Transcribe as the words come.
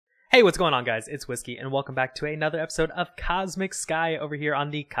Hey, what's going on, guys? It's Whiskey, and welcome back to another episode of Cosmic Sky over here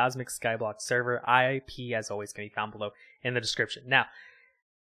on the Cosmic Skyblock server. IP, as always, can be found below in the description. Now,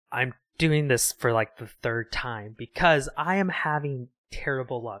 I'm doing this for like the third time because I am having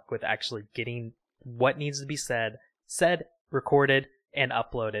terrible luck with actually getting what needs to be said, recorded, and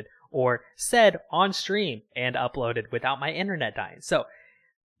uploaded, or said on stream and uploaded without my internet dying. So,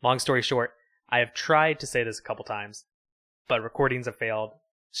 long story short, I have tried to say this a couple times, but recordings have failed.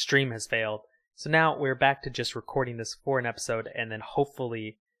 Stream has failed. So now we're back to just recording this for an episode, and then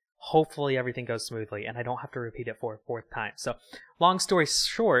hopefully everything goes smoothly and I don't have to repeat it for a fourth time. So long story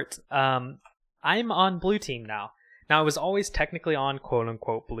short, I'm on blue team now. Now I was always technically on quote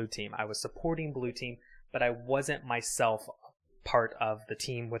unquote blue team. I was supporting blue team, but I wasn't myself part of the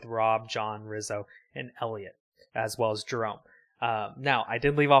team with Rob, John, Rizzo, and Elliot, as well as Jerome. Now, I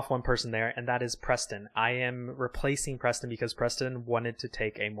did leave off one person there, and that is Preston. I am replacing Preston because Preston wanted to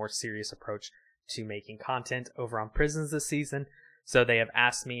take a more serious approach to making content over on Prisons this season, so they have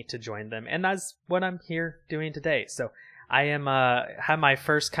asked me to join them, and that's what I'm here doing today. So I am have my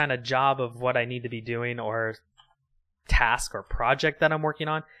first kind of job of what I need to be doing, or task or project that I'm working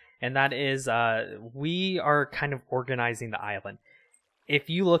on, and that is we are kind of organizing the island.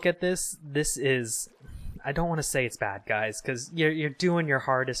 If you look at this, this is... I don't want to say it's bad, guys, because you're doing your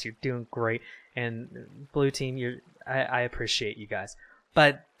hardest, you're doing great, and blue team, I appreciate you guys.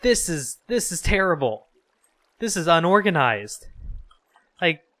 But this is terrible. This is unorganized.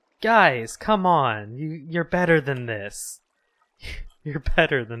 Like, guys, come on, you're better than this. You're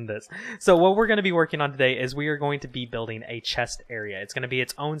better than this. So what we're going to be working on today is we are going to be building a chest area. It's going to be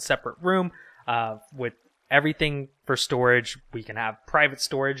its own separate room with everything for storage. We can have private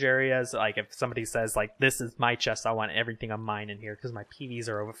storage areas. Like if somebody says like, this is my chest, I want everything of mine in here because my PVs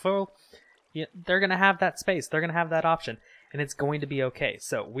are overfull, they're going to have that space. They're going to have that option, and it's going to be okay.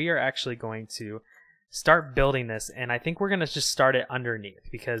 So we are actually going to start building this, and I think we're going to just start it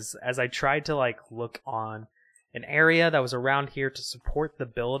underneath, because as I tried to like look on an area that was around here to support the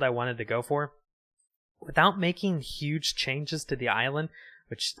build I wanted to go for without making huge changes to the island,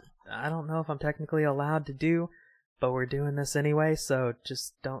 which I don't know if I'm technically allowed to do, but we're doing this anyway, so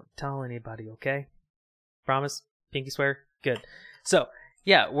just don't tell anybody, okay? Promise? Pinky swear? Good. So,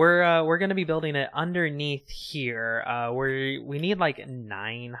 yeah, we're gonna be building it underneath here. We need like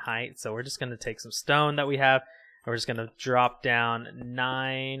 9 height, so we're just gonna take some stone that we have, and we're just gonna drop down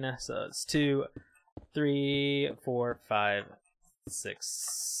 9. So it's 2, 3, 4, 5,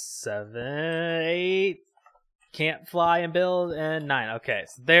 6, 7, 8. Can't fly and build, and 9. Okay,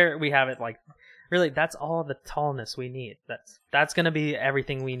 so there we have it. Like, really, that's all the tallness we need. That's gonna be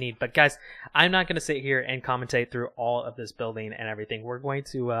everything we need. But guys, I'm not gonna sit here and commentate through all of this building and everything. We're going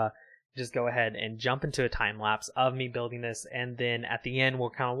to just go ahead and jump into a time lapse of me building this, and then at the end we'll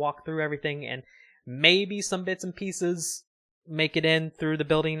kind of walk through everything, and maybe some bits and pieces make it in through the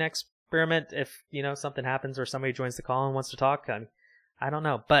building experiment if something happens or somebody joins the call and wants to talk. I don't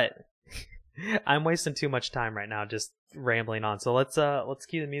know, but I'm wasting too much time right now just rambling on. So let's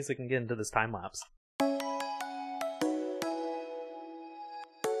cue the music and get into this time lapse.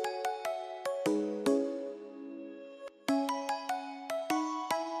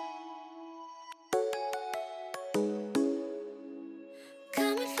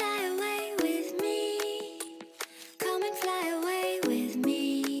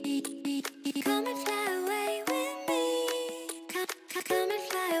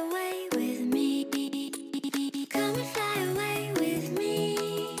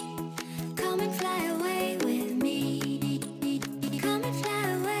 Come and fly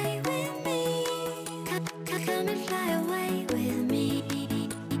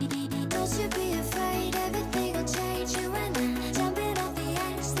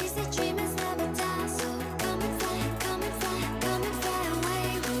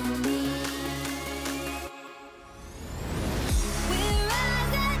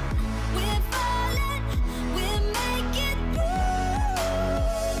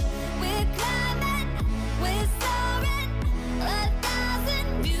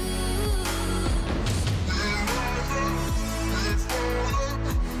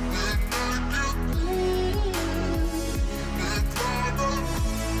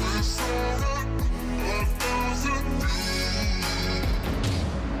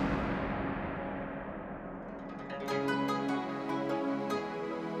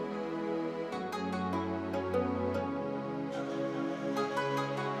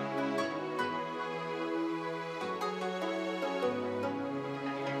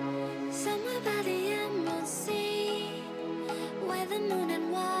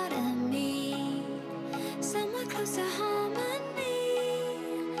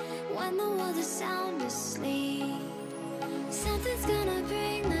the sound asleep. Something's gonna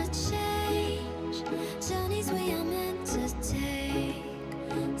bring the change. Journeys we are meant to take.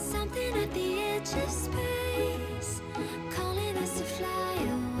 Something at the edge of space, calling us to fly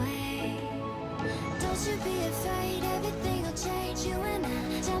away. Don't you be afraid, everything will change. You and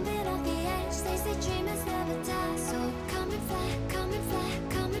I, jumping off the edge. They say dreamers never die. So come and fly, come and fly,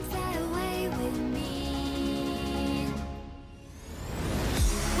 come and fly away with me.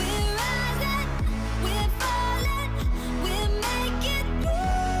 We're rising, we're falling, we're making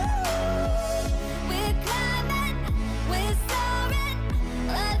through. We're climbing, we're soaring,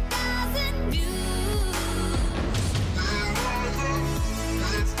 1,000 views. We're rising,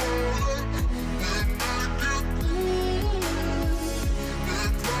 we're falling, we're making through.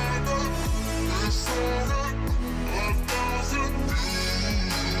 We're climbing, we're soaring, 1,000 views.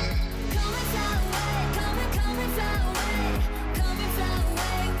 Come and fly away, come and fly away, come and fly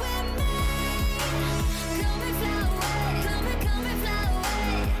away with me. Come and fly away, come and fly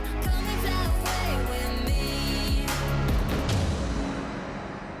away, come and fly away with me.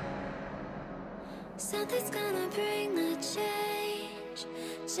 Something's gonna bring the change.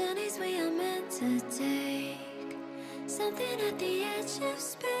 Journeys we are meant to take. Something at the edge of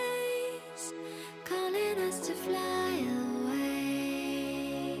space, calling us to fly away.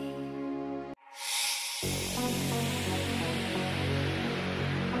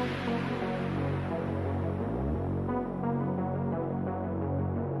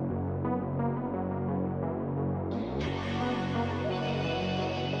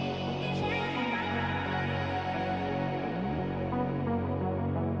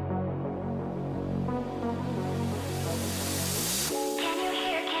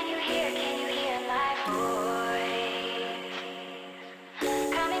 Can you hear my voice?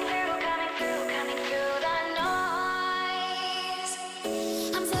 Coming through the noise.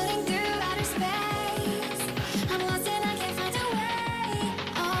 I'm floating through outer space. I'm lost and I can't find a way.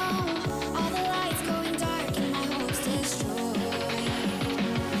 Oh, all the lights going dark and my hopes destroyed.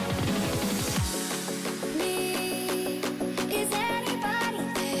 Me, is anybody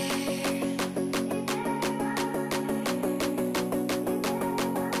there?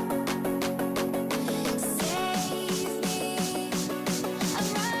 Save me, I'm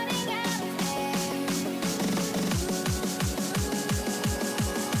running out of air.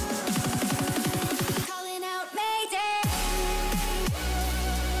 Calling out Mayday. Calling out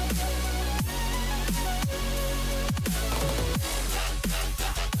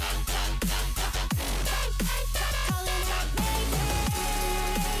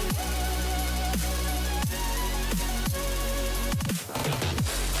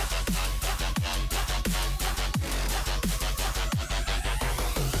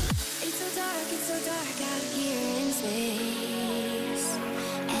It's so dark out here in space.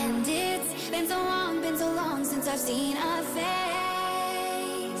 And it's been so long since I've seen a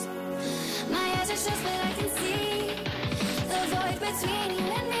face. My eyes are shut but I can see the void between you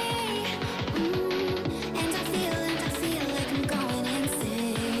and me. And I feel like I'm going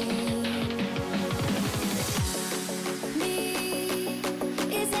insane. Me,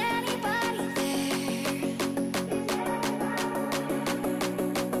 is anybody there?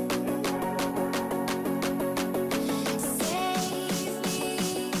 Save me,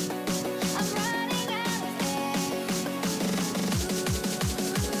 I'm running out of air.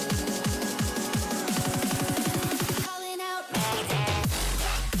 Calling out Mayday.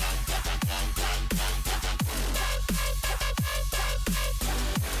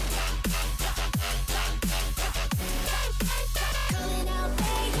 Calling out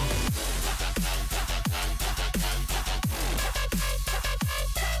Mayday.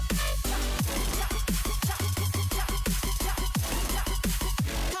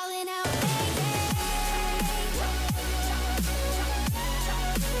 Calling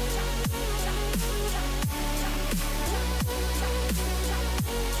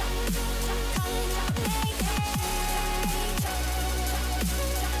out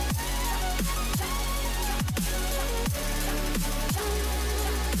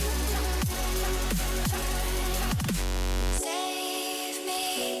Save me,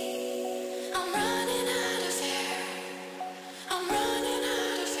 I'm running out of air. I'm running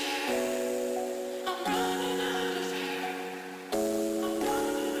out of air. I'm running out of air. I'm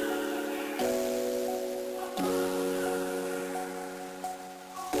running out of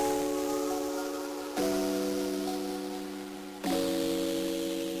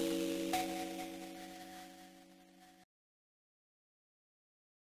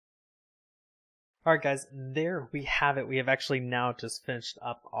Alright guys, there we have it. We have actually now just finished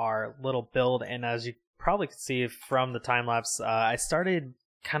up our little build, and as you probably could see from the time lapse, I started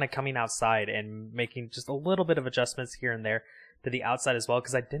kind of coming outside and making just a little bit of adjustments here and there to the outside as well,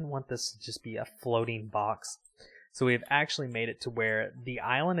 because I didn't want this to just be a floating box. So we've actually made it to where the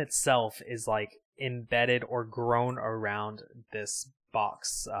island itself is like embedded or grown around this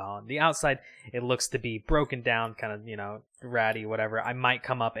box. On the outside, it looks to be broken down, kind of, you know, ratty, whatever. I might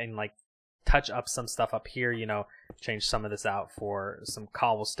come up and like touch up some stuff up here, you know, change some of this out for some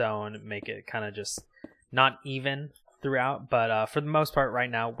cobblestone, make it kind of just not even throughout. But for the most part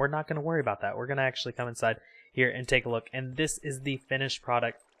right now, we're not going to worry about that. We're going to actually come inside here and take a look. And this is the finished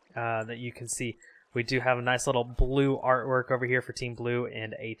product that you can see. We do have a nice little blue artwork over here for Team Blue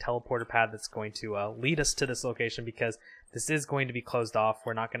and a teleporter pad that's going to lead us to this location, because this is going to be closed off.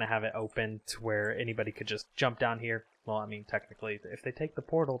 We're not going to have it open to where anybody could just jump down here. Well, I mean, technically, if they take the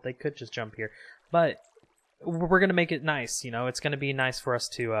portal, they could just jump here. But we're going to make it nice, you know. It's going to be nice for us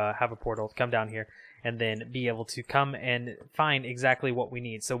to have a portal to come down here and then be able to come and find exactly what we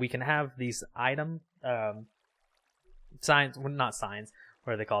need. So we can have these item signs, well, not signs,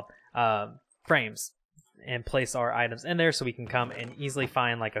 what are they called? Frames, and place our items in there so we can come and easily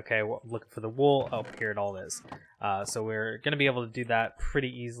find, like, okay, well, looking for the wool, oh, here it all is. So we're going to be able to do that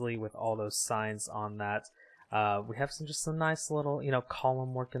pretty easily with all those signs on that. We have some nice little, you know,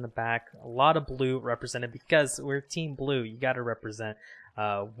 column work in the back. A lot of blue represented because we're Team Blue. You got to represent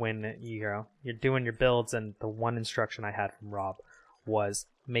when you're doing your builds. And the one instruction I had from Rob was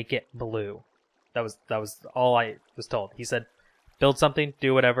make it blue. That was all I was told. He said, build something,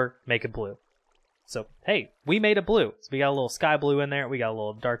 do whatever, make it blue. So, hey, we made it blue. So we got a little sky blue in there. We got a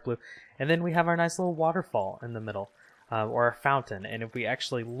little dark blue. And then we have our nice little waterfall in the middle, or a fountain. And if we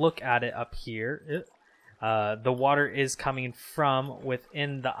actually look at it up here, the water is coming from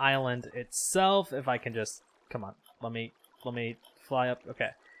within the island itself. If I can just, come on, let me fly up.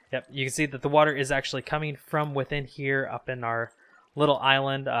 Okay. Yep, you can see that the water is actually coming from within here up in our little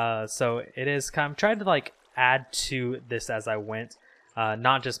island. So it is kind of, I'm trying to like add to this as I went.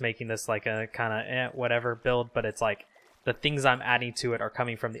 Not just making this like a kind of whatever build, but it's like the things I'm adding to it are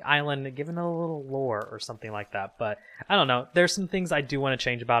coming from the island, giving it a little lore or something like that. But I don't know. There's some things I do want to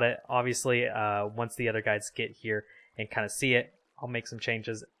change about it. Obviously, once the other guys get here and kind of see it, I'll make some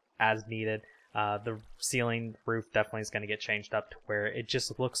changes as needed. The ceiling roof definitely is going to get changed up to where it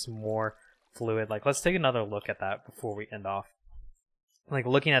just looks more fluid. Like, let's take another look at that before we end off. Like,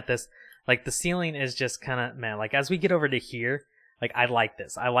 looking at this, like the ceiling is just kind of, man, like as we get over to here, like, I like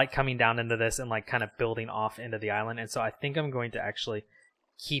this. I like coming down into this and, like, kind of building off into the island. And so I think I'm going to actually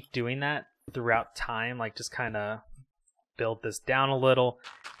keep doing that throughout time. Like, just kind of build this down a little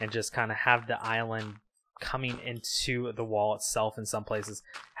and just kind of have the island coming into the wall itself in some places.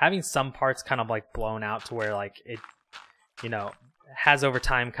 Having some parts kind of, like, blown out to where, like, it, you know, has over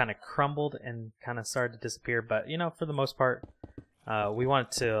time kind of crumbled and kind of started to disappear. But, you know, for the most part, we want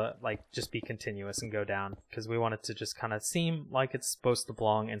it to like just be continuous and go down, because we want it to just kind of seem like it's supposed to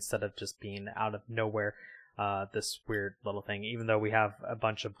belong instead of just being out of nowhere, this weird little thing, even though we have a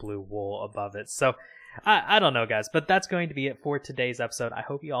bunch of blue wool above it. So I don't know, guys, but that's going to be it for today's episode. I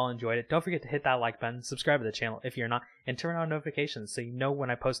hope you all enjoyed it. Don't forget to hit that like button, subscribe to the channel if you're not, and turn on notifications so you know when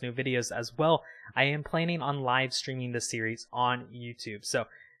I post new videos as well. I am planning on live streaming this series on YouTube, so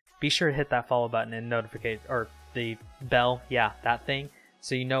be sure to hit that follow button and notificate, or the bell, yeah, that thing,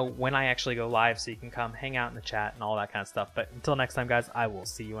 so you know when I actually go live, so you can come hang out in the chat and all that kind of stuff. But until next time, guys, I will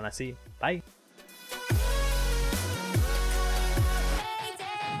see you when I see you. Bye.